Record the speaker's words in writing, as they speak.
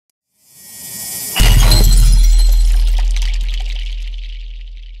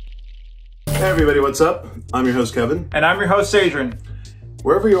everybody, what's up? I'm your host Kevin. And I'm your host Adrian.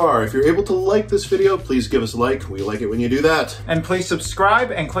 Wherever you are, if you're able to like this video, please give us a like. We like it when you do that. And please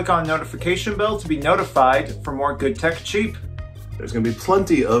subscribe and click on the notification bell to be notified for more good tech cheap. There's going to be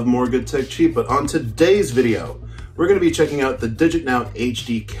plenty of more good tech cheap, but on today's video, we're going to be checking out the DIGITNOW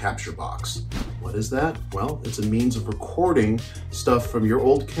HD capture box. What is that? Well, it's a means of recording stuff from your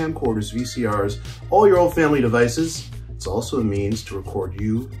old camcorders, VCRs, all your old family devices. It's also a means to record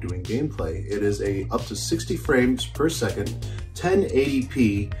you doing gameplay. It is a up to 60 frames per second,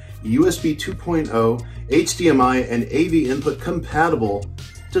 1080p, USB 2.0, HDMI, and AV input compatible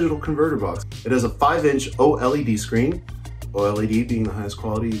digital converter box. It has a 5-inch OLED screen, OLED being the highest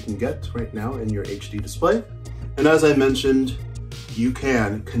quality you can get right now in your HD display. And as I mentioned, you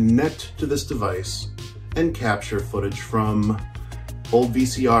can connect to this device and capture footage from old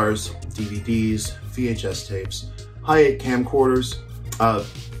VCRs, DVDs, VHS tapes, Hi8 camcorders,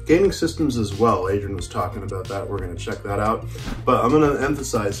 gaming systems as well. Adrian was talking about that. We're going to check that out. But I'm going to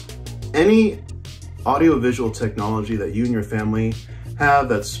emphasize any audiovisual technology that you and your family have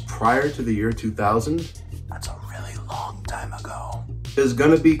that's prior to the year 2000, that's a really long time ago, is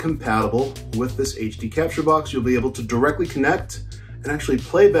going to be compatible with this HD capture box. You'll be able to directly connect and actually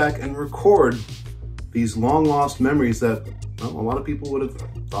play back and record these long lost memories that, well, a lot of people would have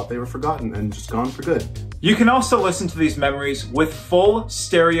thought they were forgotten and just gone for good. You can also listen to these memories with full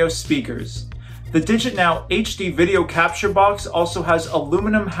stereo speakers. The DIGITNOW HD video capture box also has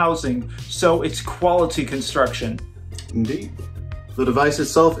aluminum housing, so it's quality construction. Indeed. The device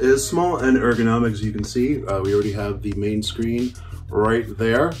itself is small and ergonomic, as you can see. We already have the main screen right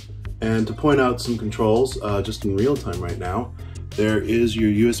there. And to point out some controls, just in real time right now, there is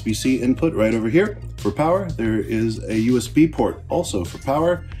your USB-C input right over here for power. There is a USB port also for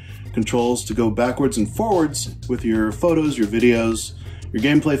power. Controls to go backwards and forwards with your photos, your videos, your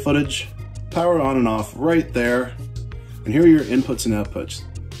gameplay footage. Power on and off right there. And here are your inputs and outputs.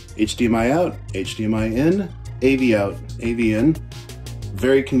 HDMI out, HDMI in, AV out, AV in.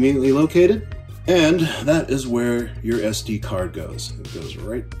 Very conveniently located. And that is where your SD card goes. It goes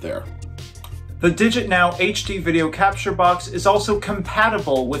right there. The DIGITNOW HD video capture box is also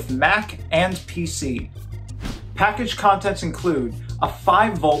compatible with Mac and PC. Package contents include a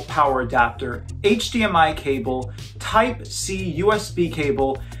 5-volt power adapter, HDMI cable, Type-C USB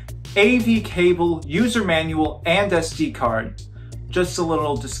cable, AV cable, user manual, and SD card. Just a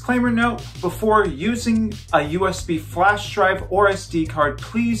little disclaimer note, before using a USB flash drive or SD card,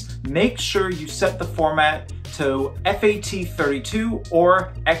 please make sure you set the format to FAT32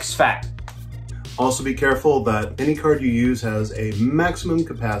 or exFAT. Also be careful that any card you use has a maximum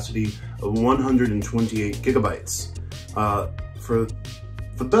capacity of 128 gigabytes. For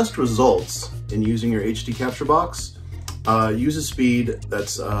the best results in using your HD capture box, use a speed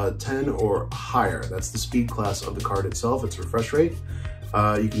that's 10 or higher. That's the speed class of the card itself, its refresh rate.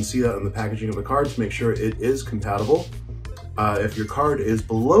 You can see that on the packaging of the card to make sure it is compatible. If your card is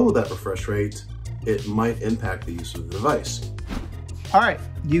below that refresh rate, it might impact the use of the device. All right,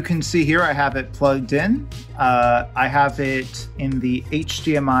 you can see here I have it plugged in. I have it in the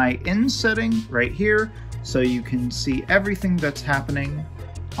HDMI in setting right here, so you can see everything that's happening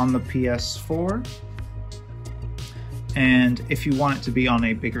on the PS4. And if you want it to be on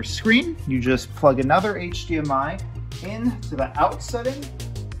a bigger screen, you just plug another HDMI into the out setting.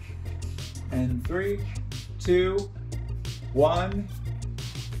 And 3, 2, 1,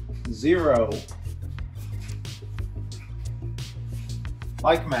 0.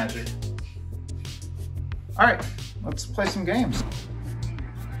 Like magic. All right, let's play some games.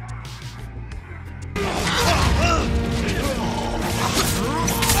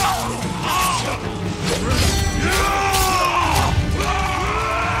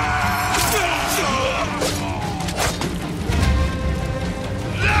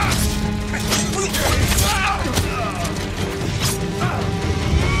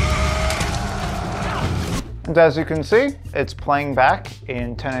 And as you can see, it's playing back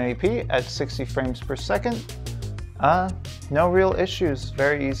in 1080p at 60 frames per second. No real issues,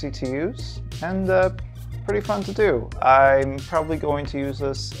 very easy to use, and pretty fun to do. I'm probably going to use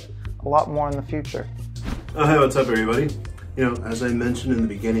this a lot more in the future. Oh, hey, what's up everybody? You know, as I mentioned in the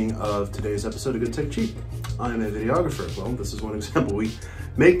beginning of today's episode of Good Tech Cheap, I'm a videographer. Well, this is one example. We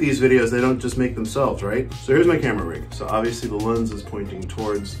make these videos, they don't just make themselves, right? So here's my camera rig. So obviously the lens is pointing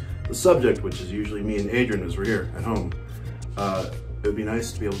towards the subject, which is usually me and Adrian as we're here at home. It would be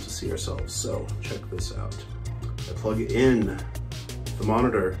nice to be able to see ourselves, so check this out. I plug in the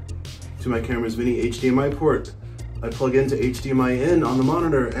monitor to my camera's mini HDMI port. I plug into HDMI in on the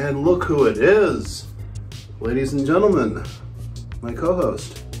monitor, and look who it is! Ladies and gentlemen, my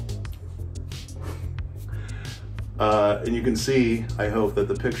co-host. And you can see, I hope, that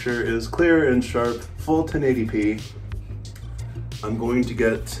the picture is clear and sharp, full 1080p. I'm going to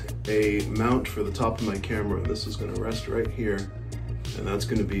get a mount for the top of my camera. This is going to rest right here, and that's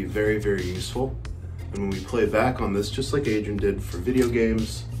going to be very, very useful. And when we play back on this, just like Adrian did for video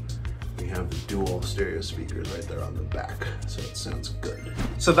games, we have the dual stereo speakers right there on the back, so it sounds good.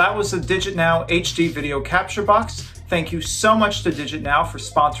 So that was the DIGITNOW HD video capture box. Thank you so much to DIGITNOW for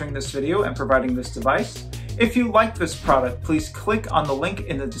sponsoring this video and providing this device. If you like this product, please click on the link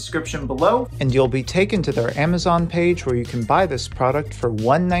in the description below, and you'll be taken to their Amazon page where you can buy this product for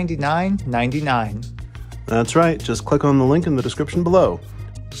 $199.99. That's right, just click on the link in the description below.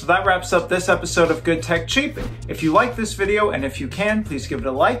 So that wraps up this episode of Good Tech Cheap. If you like this video, and if you can, please give it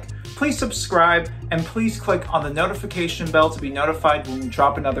a like, please subscribe, and please click on the notification bell to be notified when we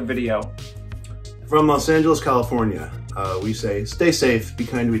drop another video. From Los Angeles, California, we say stay safe, be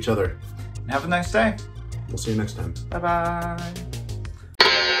kind to each other. And have a nice day. We'll see you next time. Bye-bye.